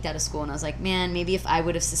getting kicked out of school. And I was like, man, maybe if I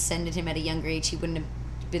would have suspended him at a younger age, he wouldn't have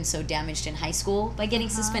been so damaged in high school by getting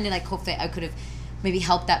suspended. Like, hopefully I could have maybe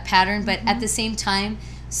helped that pattern. But at the same time,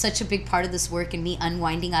 such a big part of this work and me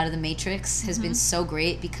unwinding out of the matrix has been so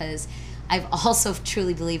great, because I've also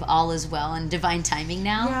truly believe all is well and divine timing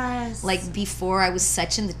now. Yes. Like, before I was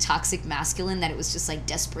such in the toxic masculine that it was just like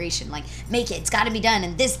desperation, like, make it, it's got to be done,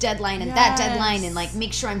 and this deadline and that deadline, and like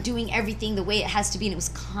make sure I'm doing everything the way it has to be, and it was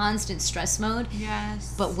constant stress mode.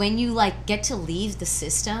 Yes. But when you like get to leave the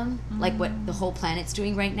system, like what the whole planet's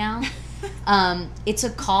doing right now, it's a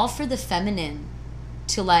call for the feminine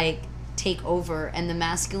to like take over and the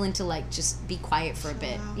masculine to like just be quiet for a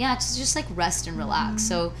bit. Yeah, just like rest and relax.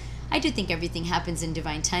 So I do think everything happens in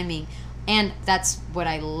divine timing, and that's what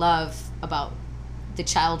I love about the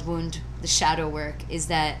child wound, the shadow work, is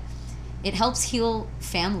that it helps heal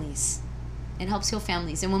families. It helps heal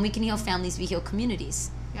families, and when we can heal families, we heal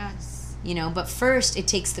communities. Yes. You know, but first it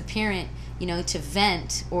takes the parent, you know, to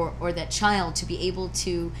vent, or that child to be able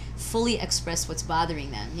to fully express what's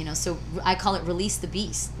bothering them, you know. So I call it release the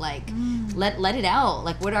beast. Like, let it out.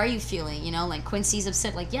 Like, what are you feeling? You know, like Quincy's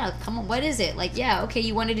upset. Like, yeah, come on, what is it? Like, yeah, okay,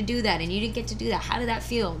 you wanted to do that and you didn't get to do that. How did that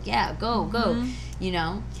feel? Yeah, go, you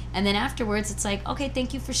know. And then afterwards, it's like, okay,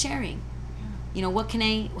 thank you for sharing. You know,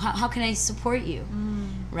 how can I support you?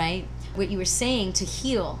 Right? What you were saying to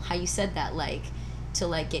heal, how you said that, like, to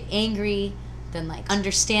like get angry, then like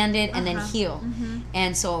understand it, and then heal.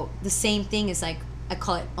 And so the same thing is like, I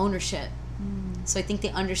call it ownership. So I think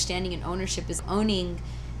the understanding and ownership is owning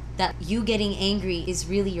that you getting angry is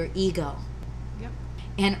really your ego. Yep.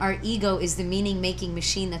 And our ego is the meaning-making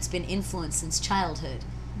machine that's been influenced since childhood.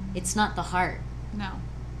 It's not the heart. No.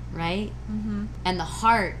 Right? And the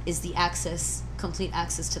heart is the access, complete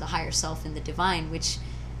access to the higher self and the divine, which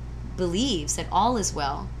believes that all is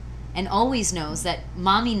well, and always knows that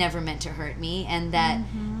mommy never meant to hurt me, and that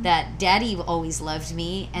that daddy always loved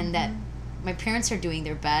me, and that my parents are doing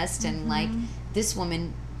their best, and like, this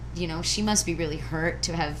woman, you know, she must be really hurt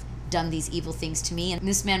to have done these evil things to me, and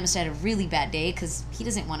this man must have had a really bad day because he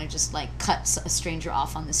doesn't want to just like cut a stranger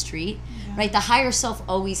off on the street. Right? The higher self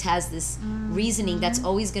always has this reasoning that's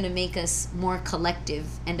always going to make us more collective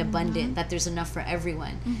and abundant, that there's enough for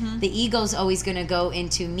everyone. The ego's always going to go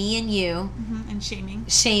into me and you, and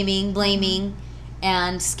shaming, blaming,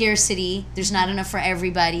 and scarcity. There's not enough for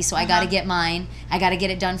everybody, so I got to get mine. I got to get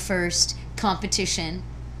it done first. Competition,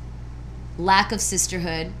 lack of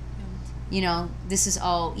sisterhood. You know, this is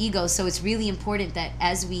all ego. So it's really important that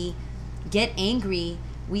as we get angry,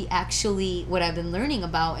 we actually, what I've been learning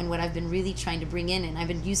about and what I've been really trying to bring in, and I've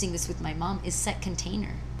been using this with my mom, is set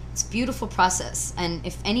container. It's a beautiful process. And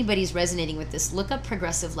if anybody's resonating with this, look up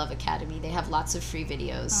Progressive Love Academy. They have lots of free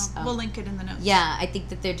videos. We'll link it in the notes. Yeah, I think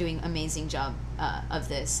that they're doing an amazing job of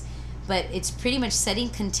this. But it's pretty much setting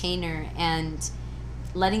container and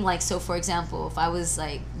letting, like, so for example, if I was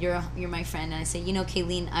like, you're my friend, and I say, you know,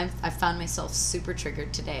 Kayleen, I've found myself super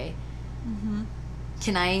triggered today.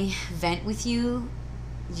 Can I vent with you?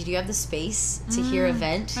 Do you have the space to hear a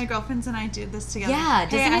vent? My girlfriends and I do this together. Yeah,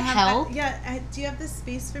 doesn't it help? Do you have the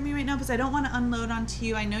space for me right now? Because I don't want to unload onto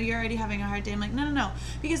you. I know you're already having a hard day. I'm like, no.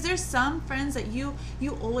 Because there's some friends that you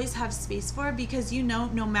always have space for, because you know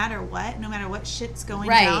no matter what shit's going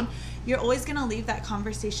down, you're always going to leave that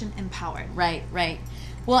conversation empowered. Right.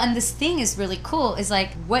 Well, and this thing is really cool, is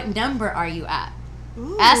like, what number are you at?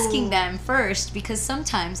 Ooh. Asking them first, because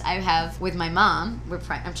sometimes I have with my mom,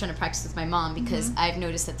 I'm trying to practice with my mom, because I've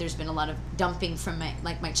noticed that there's been a lot of dumping from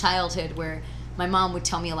my childhood, where my mom would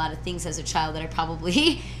tell me a lot of things as a child that I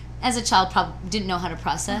probably didn't know how to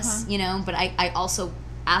process, you know. But I also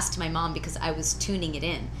asked my mom because I was tuning it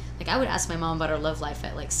in. Like, I would ask my mom about her love life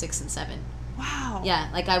at like 6 and 7. Wow. Yeah,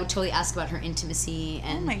 like I would totally ask about her intimacy,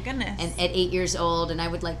 and oh my goodness, and at 8 years old, and I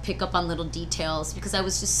would like pick up on little details, because I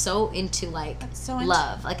was just so into like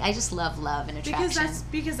love. Like, I just love love and attraction.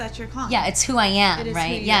 Because that's your calling. Yeah, it's who I am,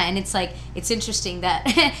 right? Yeah, and it's like, it's interesting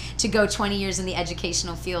that to go 20 years in the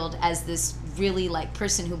educational field as this really like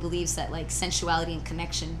person who believes that like sensuality and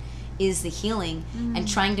connection is the healing, and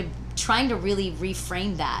trying to really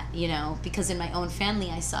reframe that, you know, because in my own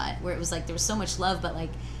family I saw it where it was like there was so much love, but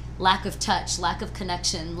like lack of touch, lack of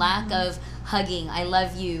connection, lack of hugging, I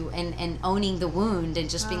love you, and owning the wound, and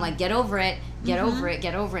just being like, get over it, get over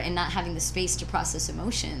it, and not having the space to process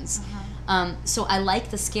emotions. So I like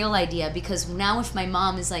the scale idea, because now if my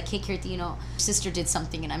mom is like, hey, Kirti, you know, sister did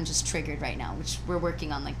something and I'm just triggered right now, which we're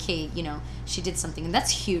working on, like, hey, you know, she did something. And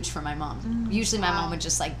that's huge for my mom. Usually my mom would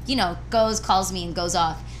just like, you know, calls me and goes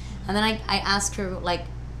off. And then I ask her, like,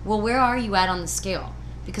 well, where are you at on the scale?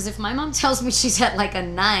 Because if my mom tells me she's at like a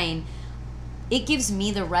 9, it gives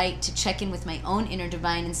me the right to check in with my own inner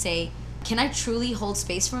divine and say, can I truly hold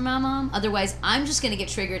space for my mom? Otherwise, I'm just going to get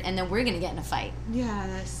triggered and then we're going to get in a fight.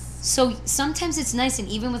 Yes. So sometimes it's nice, and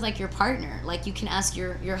even with like your partner, like you can ask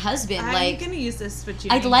your husband, I'm like, going to use this, but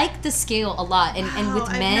I'd like the scale a lot. And with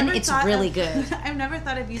men, it's really good. I've never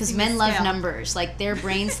thought of using because men love numbers. Like their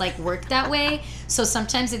brains like work that way. So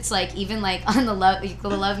sometimes it's like, even like on the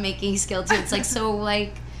love making scale too, it's like, so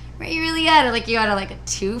like, where are you really at? Or like, you at like a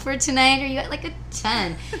 2 for tonight, or you at like a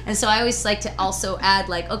 10? And so I always like to also add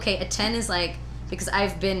like, okay, a 10 is like, because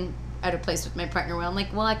I've been at a place with my partner where I'm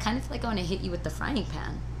like, well, I kind of feel like I want to hit you with the frying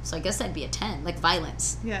pan. So I guess that'd be a 10, like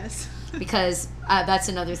violence. Yes. Because that's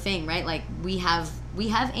another thing, right? Like we have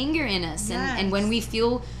anger in us, yes. and when we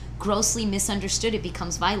feel grossly misunderstood, it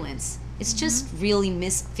becomes violence. It's just really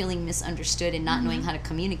feeling misunderstood and not knowing how to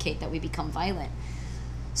communicate that we become violent.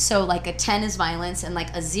 So like a 10 is violence, and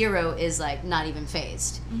like a 0 is like not even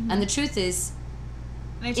phased. And the truth is,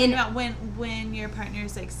 and I'm talking about when your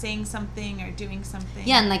partner's like saying something or doing something.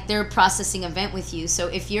 Yeah, and like they're processing event with you. So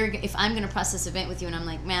if I'm gonna process event with you, and I'm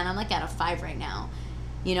like, man, I'm like at a 5 right now,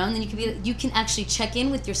 you know, and then you can actually check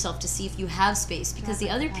in with yourself to see if you have space, because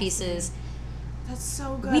the other piece is, that's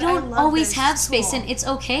so good. We don't always have space, and it's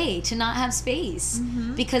okay to not have space.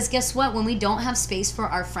 Because guess what? When we don't have space for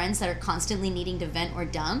our friends that are constantly needing to vent or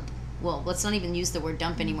dump, well, let's not even use the word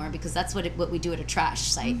dump anymore, because that's what we do at a trash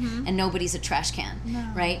site, and nobody's a trash can,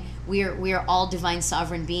 right? We are all divine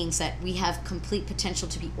sovereign beings that we have complete potential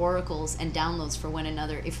to be oracles and downloads for one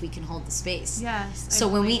another if we can hold the space. Yes. So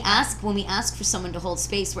when we ask for someone to hold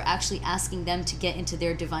space, we're actually asking them to get into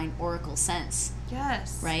their divine oracle sense.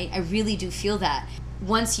 Yes. Right? I really do feel that.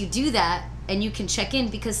 Once you do that, and you can check in,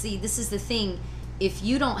 because see, this is the thing, if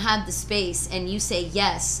you don't have the space and you say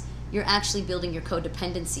yes, you're actually building your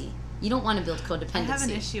codependency. You don't want to build codependency. I have an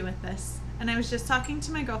issue with this. And I was just talking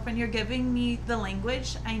to my girlfriend. You're giving me the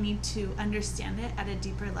language. I need to understand it at a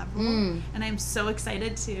deeper level. And I'm so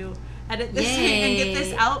excited to edit this and get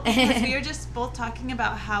this out, because we are just both talking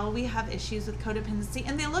about how we have issues with codependency,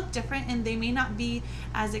 and they look different and they may not be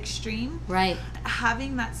as extreme. Right.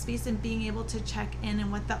 Having that space and being able to check in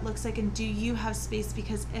and what that looks like, and do you have space?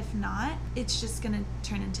 Because if not, it's just going to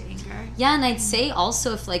turn into anger. Yeah, and I'd say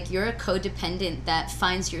also, if like you're a codependent that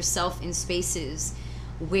finds yourself in spaces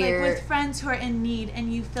where, like with friends who are in need,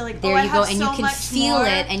 and you feel like, there I you have go, and so you can much feel more.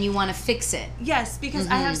 it and you want to fix it. Yes, because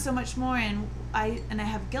I have so much more, and I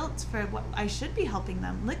have guilt for what I should be helping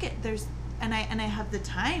them. Look at and I have the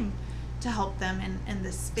time to help them in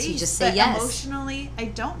this space. So you just say but yes. Emotionally, I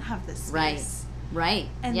don't have this space. Right.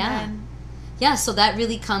 And then so that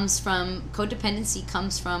really comes from codependency,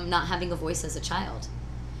 comes from not having a voice as a child.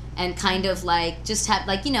 And kind of like just have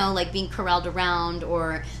like, you know, like being corralled around,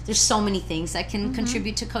 or there's so many things that can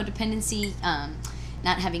contribute to codependency.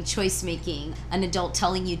 Not having choice making, an adult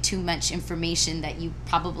telling you too much information that you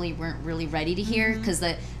probably weren't really ready to hear, because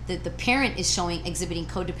the parent is exhibiting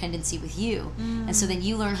codependency with you. And so then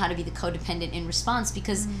you learn how to be the codependent in response,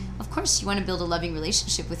 because of course you want to build a loving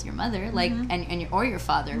relationship with your mother, like or your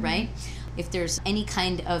father, right? If there's any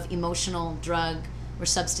kind of emotional drug or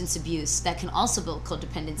substance abuse, that can also build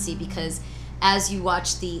codependency, because as you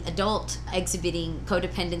watch the adult exhibiting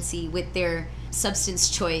codependency with their substance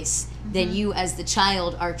choice, then you as the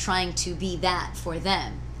child are trying to be that for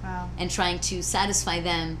them. Wow. And trying to satisfy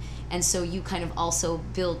them, and so you kind of also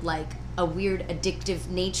build like a weird addictive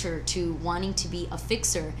nature to wanting to be a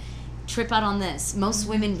fixer. Trip out on this. Most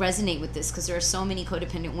women resonate with this, because there are so many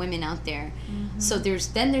codependent women out there. So there's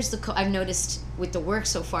I've noticed with the work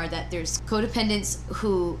so far that there's codependents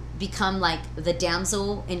who become like the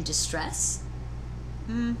damsel in distress.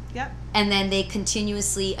 Yep. And then they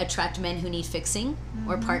continuously attract men who need fixing,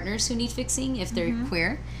 or partners who need fixing if they're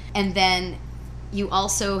queer. And then you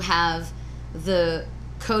also have the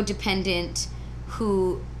codependent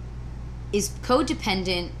who is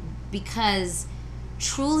codependent because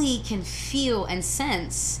truly can feel and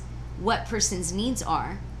sense what person's needs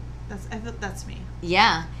are. That's me.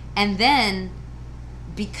 Yeah. And then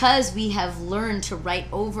because we have learned to write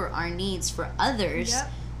over our needs for others,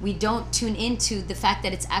 we don't tune into the fact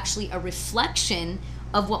that it's actually a reflection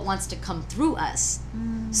of what wants to come through us.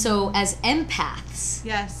 So as empaths,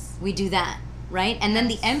 we do that, right? And then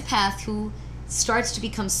the empath who starts to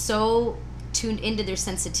become so tuned into their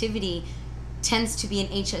sensitivity tends to be an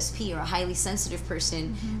HSP or a highly sensitive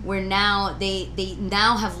person, where now they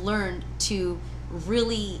now have learned to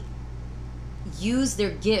really use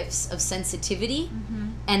their gifts of sensitivity,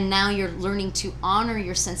 and now you're learning to honor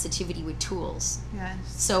your sensitivity with tools. Yes.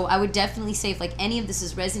 So I would definitely say, if like any of this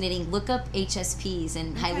is resonating, look up HSPs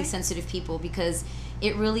and highly sensitive people, because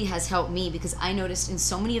it really has helped me, because I noticed in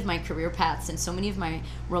so many of my career paths and so many of my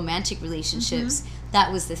romantic relationships,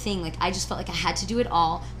 that was the thing. Like, I just felt like I had to do it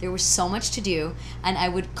all. There was so much to do, and I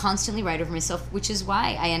would constantly write over myself, which is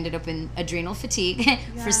why I ended up in adrenal fatigue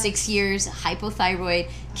for 6 years, hypothyroid,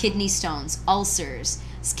 kidney stones, ulcers,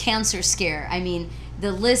 cancer scare. I mean,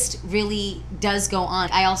 the list really does go on.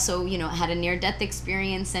 I also, you know, had a near-death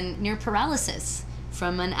experience and near paralysis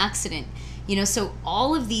from an accident. You know, so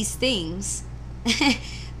all of these things,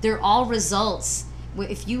 they're all results.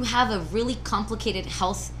 If you have a really complicated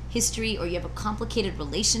health history, or you have a complicated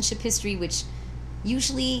relationship history, which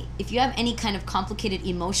usually, if you have any kind of complicated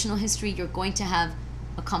emotional history, you're going to have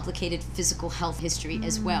a complicated physical health history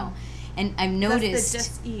as well. And I've noticed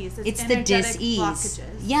that's the dis-ease. It's the dis-ease.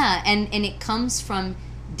 Blockages. Yeah, and it comes from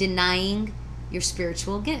denying your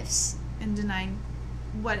spiritual gifts And denying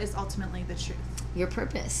what is ultimately the truth. your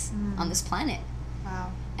purpose on this planet.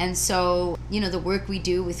 Wow. And so, you know, the work we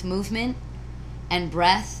do with movement and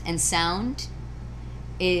breath and sound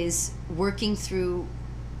is working through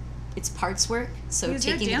its parts work. So Because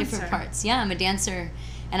you're a taking the different dancer. parts. Yeah, I'm a dancer.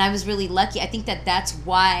 And I was really lucky. I think that that's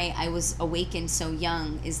why I was awakened so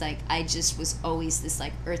young, is like I just was always this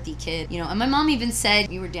like earthy kid, you know. And my mom even said,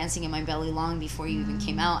 you were dancing in my belly long before you even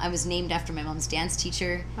came out. I was named after my mom's dance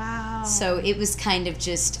teacher. Wow. So it was kind of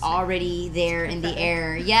just already there in the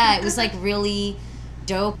air. Yeah, it was like really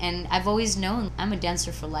dope. And I've always known I'm a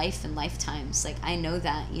dancer for life and lifetimes. Like, I know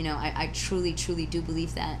that, you know, I truly, truly do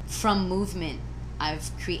believe that. From movement, I've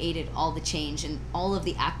created all the change, and all of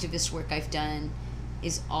the activist work I've done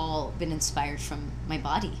is all been inspired from my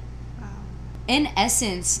body. Wow. In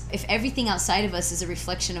essence, if everything outside of us is a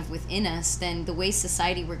reflection of within us, then the way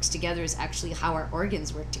society works together is actually how our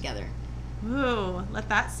organs work together. Ooh, let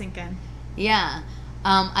that sink in. Yeah.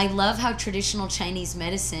 I love how traditional Chinese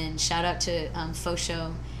medicine, shout out to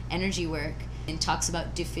Fosho energy work, and talks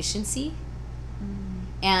about deficiency.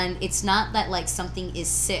 And it's not that like something is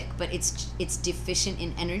sick, but it's deficient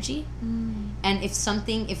in energy. And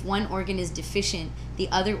if one organ is deficient, the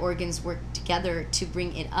other organs work together to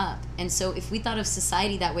bring it up. And so if we thought of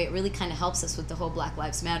society that way, it really kind of helps us with the whole Black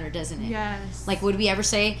Lives Matter, doesn't it? Yes. Like, would we ever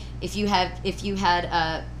say, if you had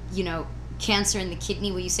you know, cancer in the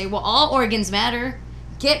kidney, will you say, well, all organs matter?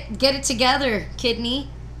 Get it together, kidney.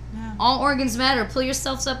 Yeah. All organs matter. Pull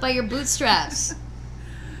yourselves up by your bootstraps.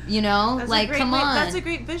 You know, That's like, come on. That's a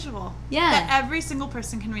great visual. Yeah. That every single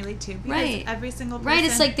person can relate to. Because Right. every single person. Right,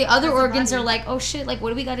 it's like the other has a organs are body. like, oh shit, like, what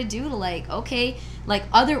do we got to do to, like, okay, like,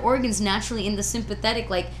 other organs naturally in the sympathetic,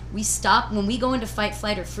 like, we stop, when we go into fight,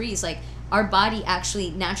 flight, or freeze, like, our body actually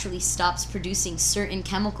naturally stops producing certain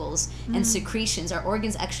chemicals and secretions. Our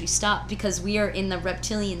organs actually stop because we are in the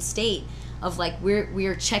reptilian state of, like,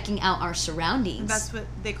 we're checking out our surroundings. And that's what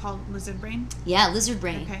they call lizard brain? Yeah, lizard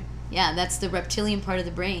brain. Okay. Yeah, that's the reptilian part of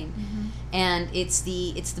the brain. And it's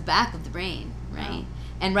the back of the brain, right? Wow.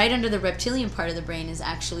 And right under the reptilian part of the brain is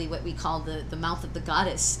actually what we call the mouth of the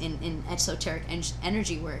goddess in esoteric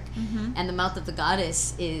energy work. And the mouth of the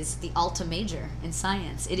goddess is the alta major in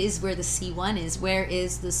science. It is where the C1 is, where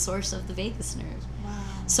is the source of the vagus nerve. Wow.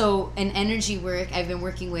 So in energy work, I've been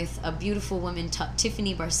working with a beautiful woman,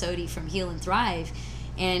 Tiffany Barsotti from Heal and Thrive,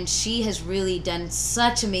 and she has really done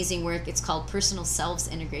such amazing work. It's called Personal Selves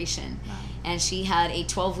Integration. Wow. And she had a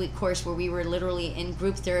 12-week course where we were literally in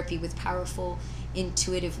group therapy with powerful,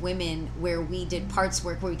 intuitive women, where we did parts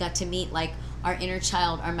work, where we got to meet like our inner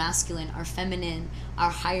child, our masculine, our feminine,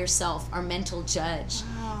 our higher self, our mental judge.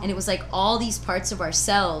 Wow. And it was like all these parts of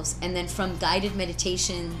ourselves. And then from guided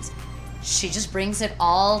meditations, she just brings it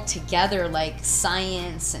all together, like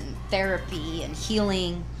science and therapy and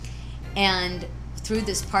healing. And through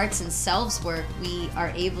this parts and selves work, we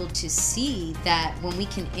are able to see that when we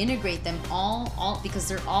can integrate them all because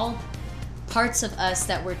they're all parts of us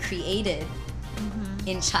that were created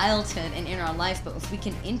in childhood and in our life, but if we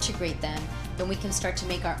can integrate them, then we can start to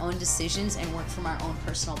make our own decisions and work from our own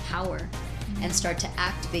personal power and start to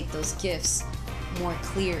activate those gifts more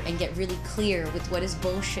clear and get really clear with what is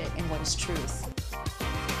bullshit and what is truth.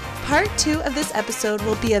 Part 2 of this episode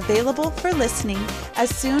will be available for listening as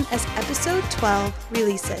soon as episode 12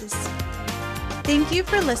 releases. Thank you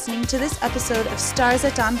for listening to this episode of Stars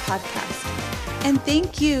at Dawn podcast. And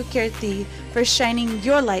thank you, Kirti, for shining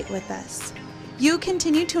your light with us. You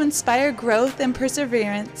continue to inspire growth and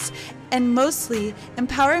perseverance and mostly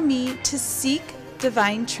empower me to seek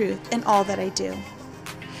divine truth in all that I do.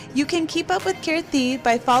 You can keep up with Kirti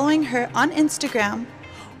by following her on Instagram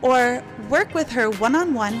or work with her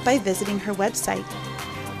one-on-one by visiting her website.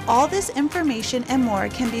 All this information and more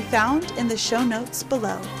can be found in the show notes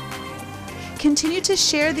below. Continue to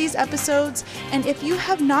share these episodes, and if you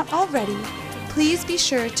have not already, please be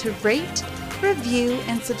sure to rate, review,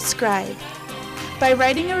 and subscribe. By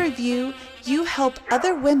writing a review, you help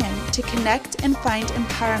other women to connect and find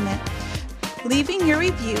empowerment. Leaving your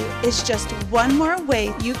review is just one more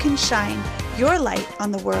way you can shine your light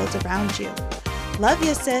on the world around you. Love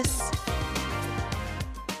you, sis.